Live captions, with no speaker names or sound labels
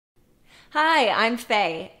Hi, I'm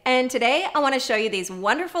Faye, and today I want to show you these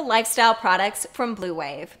wonderful lifestyle products from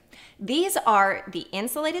Bluewave. These are the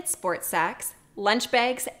insulated sports sacks, lunch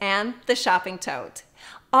bags, and the shopping tote.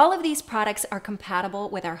 All of these products are compatible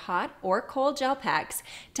with our hot or cold gel packs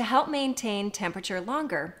to help maintain temperature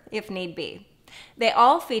longer if need be. They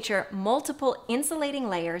all feature multiple insulating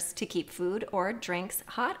layers to keep food or drinks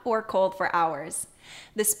hot or cold for hours.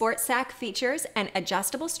 The sports sack features an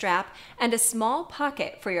adjustable strap and a small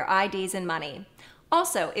pocket for your IDs and money.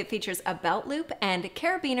 Also, it features a belt loop and a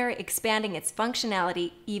carabiner, expanding its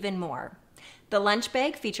functionality even more. The lunch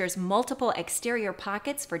bag features multiple exterior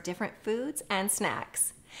pockets for different foods and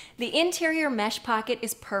snacks. The interior mesh pocket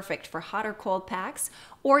is perfect for hot or cold packs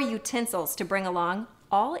or utensils to bring along,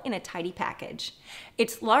 all in a tidy package.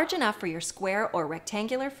 It's large enough for your square or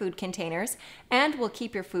rectangular food containers and will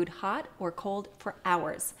keep your food hot or cold for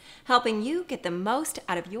hours, helping you get the most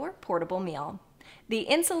out of your portable meal. The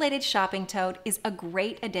insulated shopping tote is a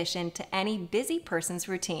great addition to any busy person's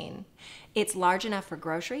routine. It's large enough for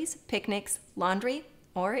groceries, picnics, laundry,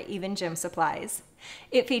 or even gym supplies.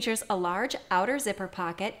 It features a large outer zipper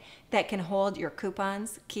pocket that can hold your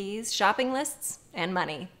coupons, keys, shopping lists, and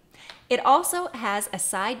money. It also has a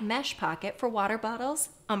side mesh pocket for water bottles,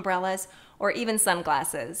 umbrellas, or even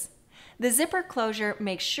sunglasses. The zipper closure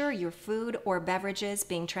makes sure your food or beverages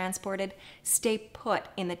being transported stay put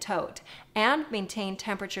in the tote and maintain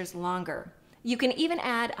temperatures longer. You can even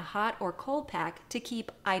add a hot or cold pack to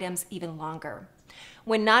keep items even longer.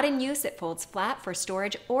 When not in use, it folds flat for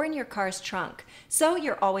storage or in your car's trunk, so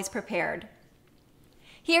you're always prepared.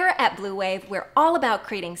 Here at Bluewave, we're all about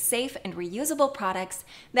creating safe and reusable products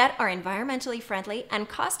that are environmentally friendly and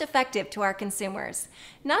cost-effective to our consumers,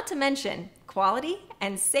 not to mention quality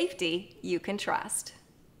and safety you can trust.